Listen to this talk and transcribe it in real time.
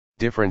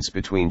Difference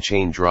between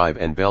chain drive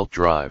and belt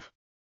drive.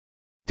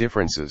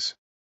 Differences.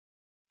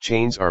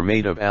 Chains are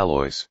made of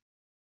alloys.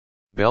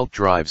 Belt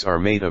drives are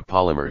made of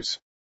polymers.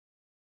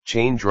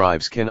 Chain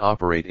drives can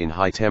operate in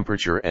high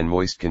temperature and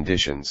moist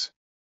conditions.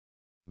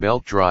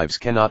 Belt drives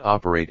cannot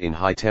operate in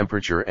high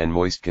temperature and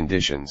moist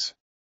conditions.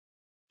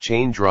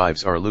 Chain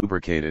drives are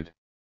lubricated.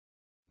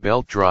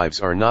 Belt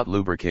drives are not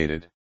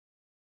lubricated.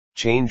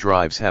 Chain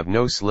drives have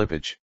no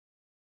slippage.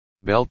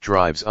 Belt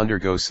drives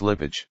undergo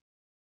slippage.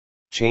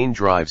 Chain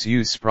drives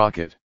use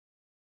sprocket.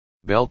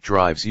 Belt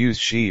drives use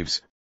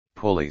sheaves,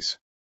 pulleys.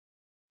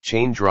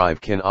 Chain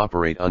drive can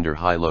operate under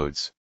high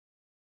loads.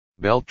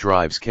 Belt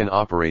drives can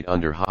operate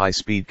under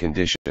high-speed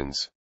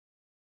conditions.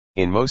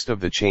 In most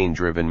of the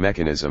chain-driven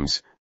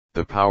mechanisms,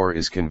 the power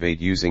is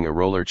conveyed using a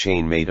roller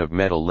chain made of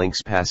metal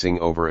links passing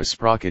over a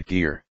sprocket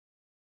gear.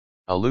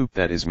 A loop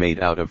that is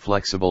made out of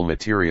flexible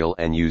material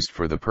and used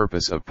for the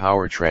purpose of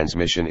power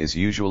transmission is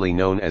usually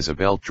known as a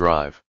belt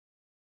drive.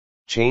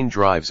 Chain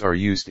drives are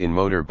used in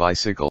motor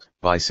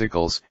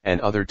bicycles, and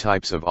other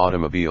types of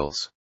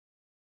automobiles.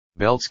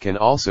 Belts can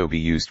also be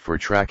used for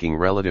tracking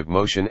relative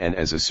motion and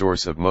as a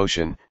source of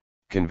motion,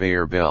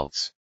 conveyor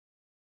belts.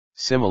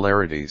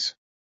 Similarities.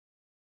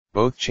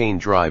 Both chain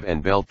drive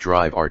and belt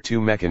drive are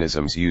two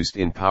mechanisms used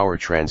in power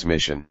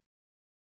transmission.